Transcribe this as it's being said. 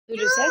1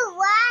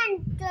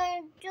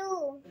 2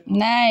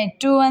 नहीं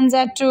 2 1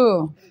 जा 2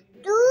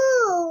 2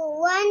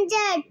 1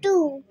 जा 2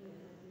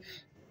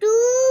 2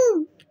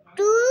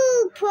 2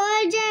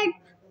 4 जा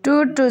 2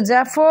 2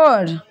 जा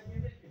 4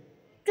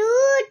 2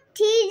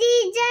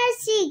 3 जा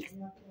 6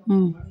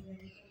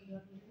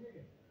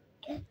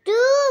 2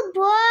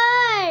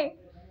 4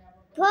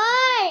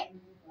 4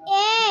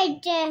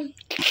 8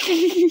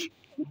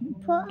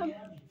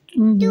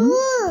 2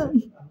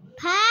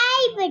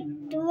 5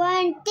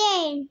 1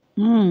 10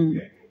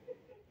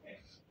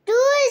 2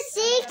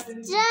 6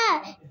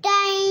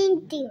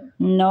 20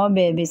 नो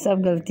बेबी सब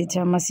गलती छ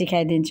म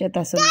सिखाइदिन्छु त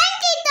सुन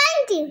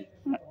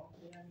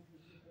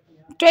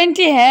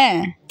 20 है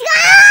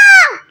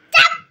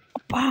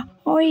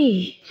ओइ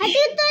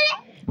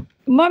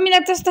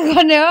मम्मीलाई त्यस्तो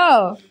गर्ने हो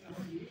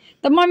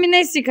त मम्मी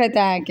नै सिकाइ त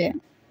आके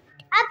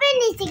अबे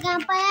नहीं सिखा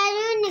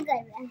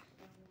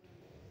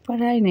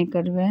पढ़ाई नहीं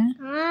करबे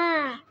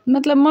हाँ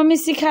मतलब मम्मी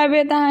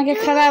सिखाबे त आके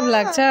खराब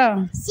लाग्छ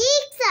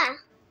शिक्षा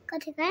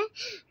कथि कहे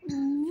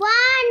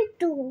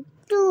 1 2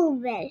 2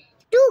 बेल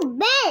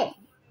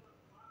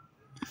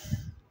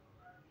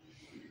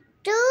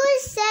 2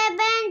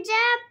 7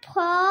 जा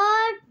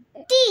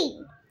 40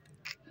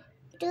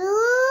 2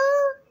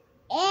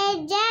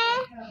 8 जा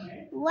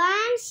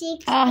 1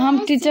 6 हम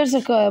टीचर से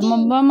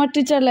म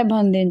टीचरलाई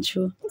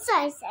भनिदिन्छु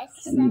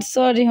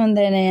सरी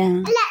हुँदैन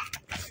यहाँ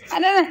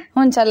अरे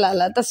हुन्छ ल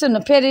ल त सुन्नु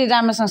फेरि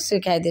राम्रोसँग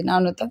सिकाइदिनु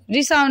आउनु त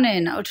रिसाउने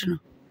हैन उठ्नु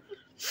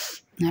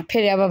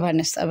फेरि अब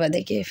भन्नुस्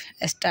अबदेखि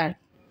स्टार्ट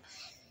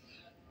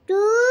 2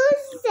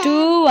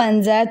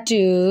 1 जा 2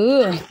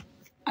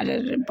 अरे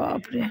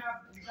बाप रे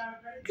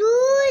 2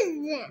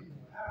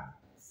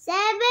 7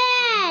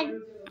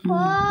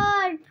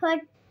 4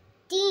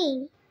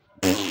 40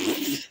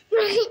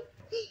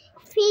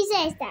 फिर से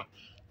स्टार्ट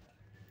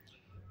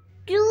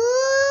 2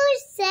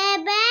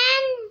 7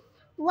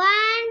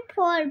 1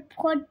 4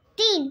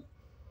 14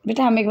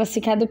 बेटा हम एक बार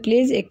सिखा दो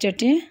प्लीज एक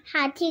चोटी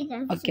हाँ ठीक है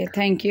ओके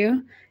थैंक यू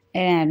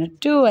एंड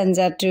 2 1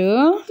 जा 2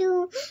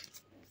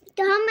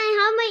 तो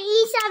हमें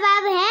ई सब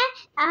अब है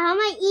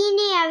हमें ई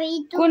नहीं आवे ई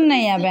तो कौन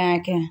नहीं आवे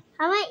आके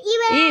हमें ई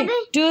वाला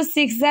 2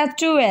 6 जा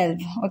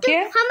 12 ओके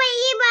हमें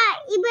ई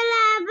वाला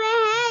आवे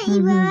है ई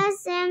वाला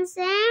सेम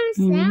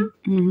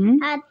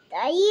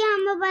ई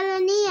हम वाला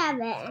नहीं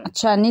आवे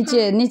अच्छा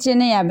नीचे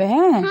नहीं आवे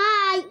हैं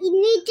हाँ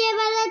नीचे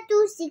वाला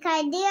तू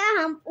सिखाई दे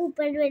हम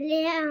ऊपर वाले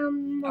हम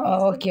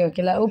ओके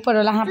ओके ला ऊपर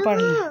वाला हाँ पढ़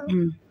ले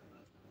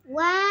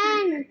 1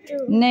 2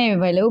 नहीं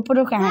भैले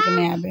ऊपरो कहाँ के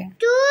नहीं आवे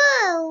 2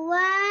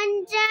 1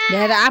 जा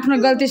हेर आफ्नो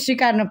गल्ती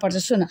स्वीकार्नु पर्छ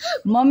सुन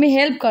मम्मी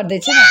हेल्प गर्दै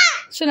छ न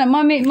सुन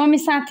मम्मी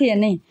साथी है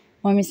नहीं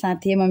मम्मी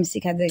साथी है मम्मी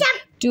सिखाइदै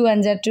 2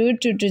 1 जा 2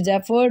 2 2 जा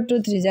 4 2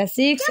 3 जा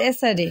 6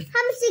 यसरी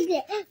हम सीख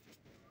गए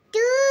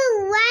 2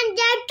 1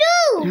 जा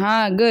 2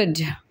 हाँ गुड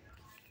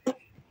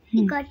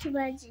इकट्ठी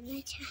बजना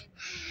छ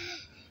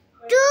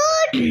 2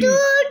 2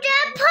 जा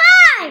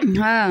 4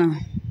 हाँ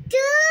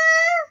 2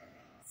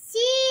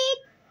 6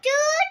 2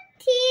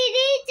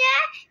 3 जा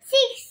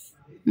 6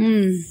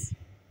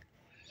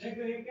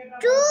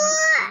 2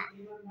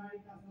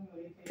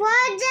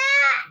 4 जा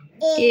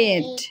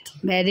 8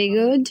 very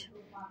good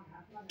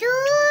 2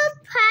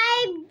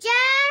 5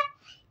 जा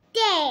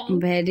 10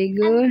 very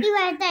good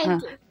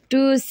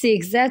 2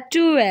 6 जा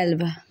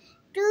 12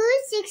 2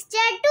 6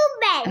 जा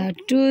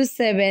 12 2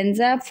 7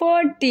 जा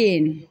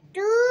 14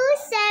 2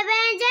 7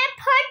 जा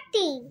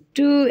 14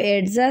 2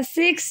 8 जा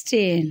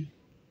 16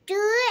 2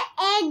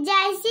 8 जा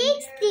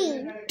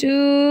 16 2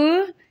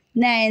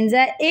 9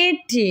 जा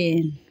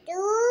 18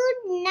 2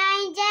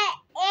 9 जा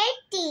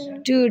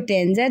 18 2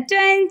 10 जा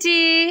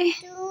 20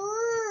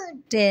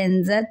 2 10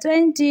 जा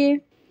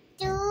 20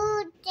 2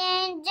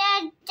 10 जा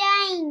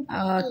 20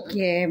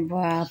 ओके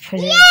बाप रे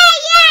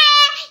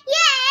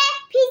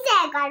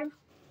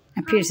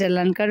ये फिर से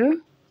लर्न करो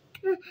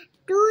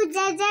 2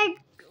 जा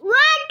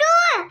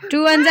 1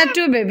 2 1 जा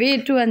 2 बेबी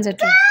 2 1 जा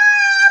 2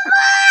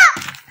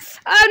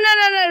 no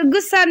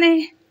गुस्सा नहीं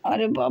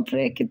अरे बाप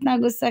रे कितना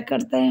गुस्सा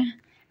करते हैं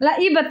ला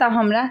ये बताओ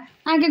हमरा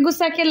आगे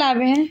गुस्सा के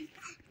लावे हैं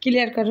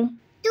क्लियर करो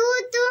तू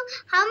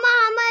हम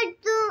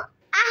तू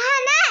आहा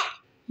ना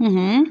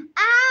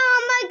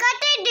हम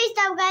कते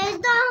डिस्टर्ब करे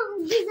तो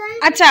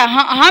अच्छा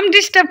हम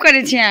डिस्टर्ब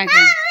करे छी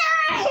आके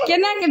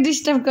केना के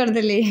डिस्टर्ब कर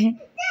देली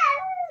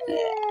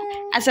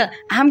अच्छा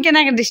हम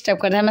केना के डिस्टर्ब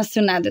कर हम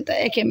सुना देता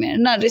एक मिनट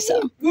ना रिसो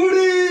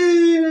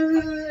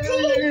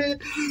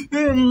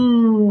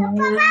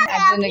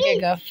आज के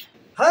गप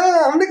हाँ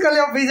हमने कल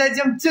ऑफिस जाए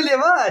हम चले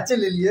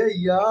चले लिए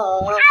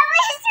यार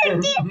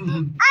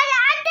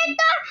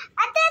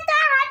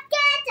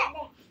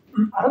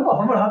अरे तो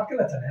हम हाथ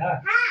के चले यार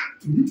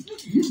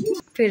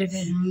फिर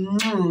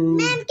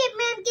मैम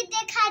के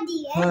दिखा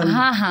दिए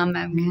हाँ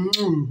मैम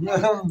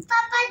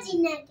पापा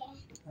जी ने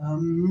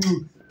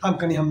हम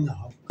कनी हम ना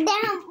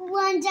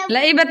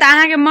ले बता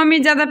अहाँ के मम्मी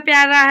ज्यादा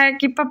प्यारा है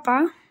कि पापा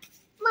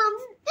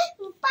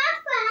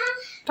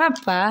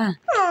पापा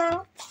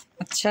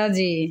अच्छा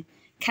जी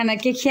खाना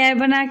के खियाए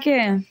बना के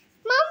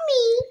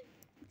मम्मी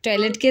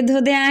टॉयलेट के धो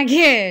दे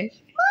आके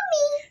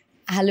मम्मी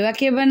हलवा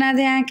के बना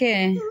दे आके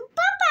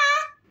पापा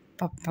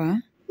पापा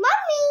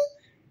मम्मी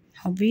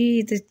अभी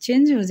तो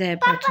चेंज हो जाए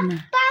पार्टनर।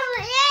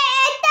 पापा ये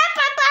इतना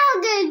पापा हो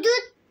गए। दो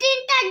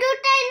तीनटा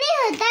नहीं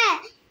होता है।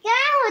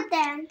 क्या होता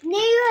है?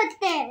 नहीं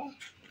होते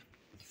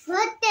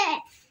होते।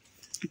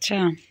 अच्छा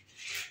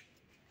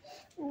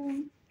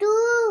 2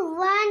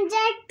 1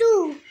 जा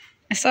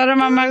 2। सर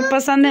मामा को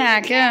पसंद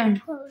है क्या?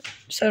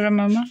 सर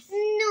मामा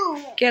नो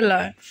के ल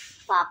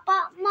पापा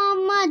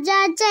मामा जा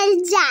चल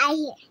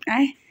जाइए।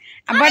 आए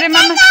अब बड़े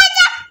मामा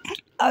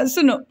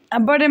सुनो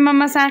अब बड़े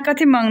मामा सा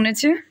कति माग्नु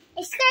छु?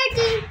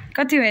 स्कर्टी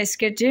कति हो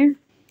स्केटी?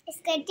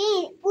 स्कर्टी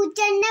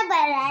उचलने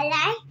वाला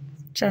है।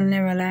 चलने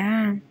वाला है।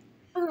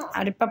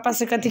 अरे पापा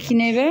से कति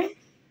किनेबे?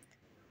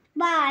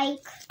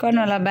 बाइक कौन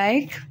वाला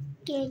बाइक?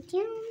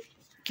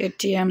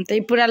 केटीएम तो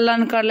ये पूरा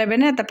लर्न कर लेबे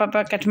ना तो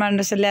पापा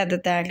काठमांडू से ले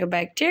देता है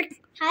बाइक। ठीक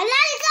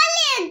हलाल कर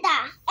लेता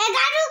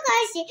 11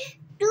 कैसे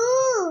 2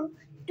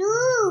 2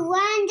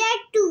 1 जा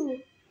 2।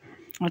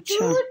 अच्छा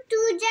 2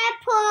 2 जा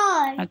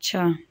 4।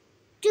 अच्छा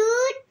 2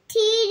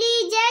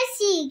 3 जा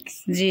 6।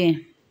 जी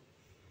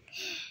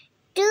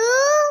 2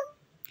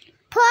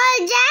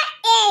 4 जा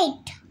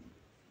 8।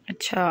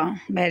 अच्छा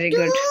वेरी 2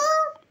 गुड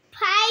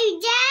 5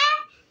 जा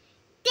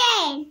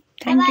 10।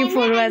 Thank you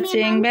for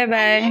watching bye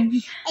bye.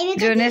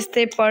 जो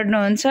यस्तै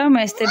पढ्नुहुन्छ म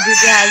यस्तै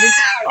video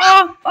हाल्दिन्छु।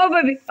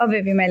 O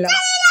baby my love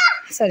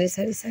sorry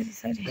sorry sorry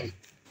sorry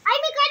I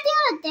में कटे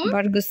होते हैं।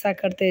 बहुत गुस्सा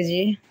करते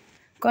जी।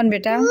 कौन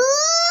बेटा?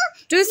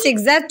 2 6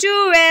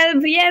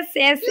 12 यस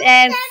यस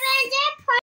यस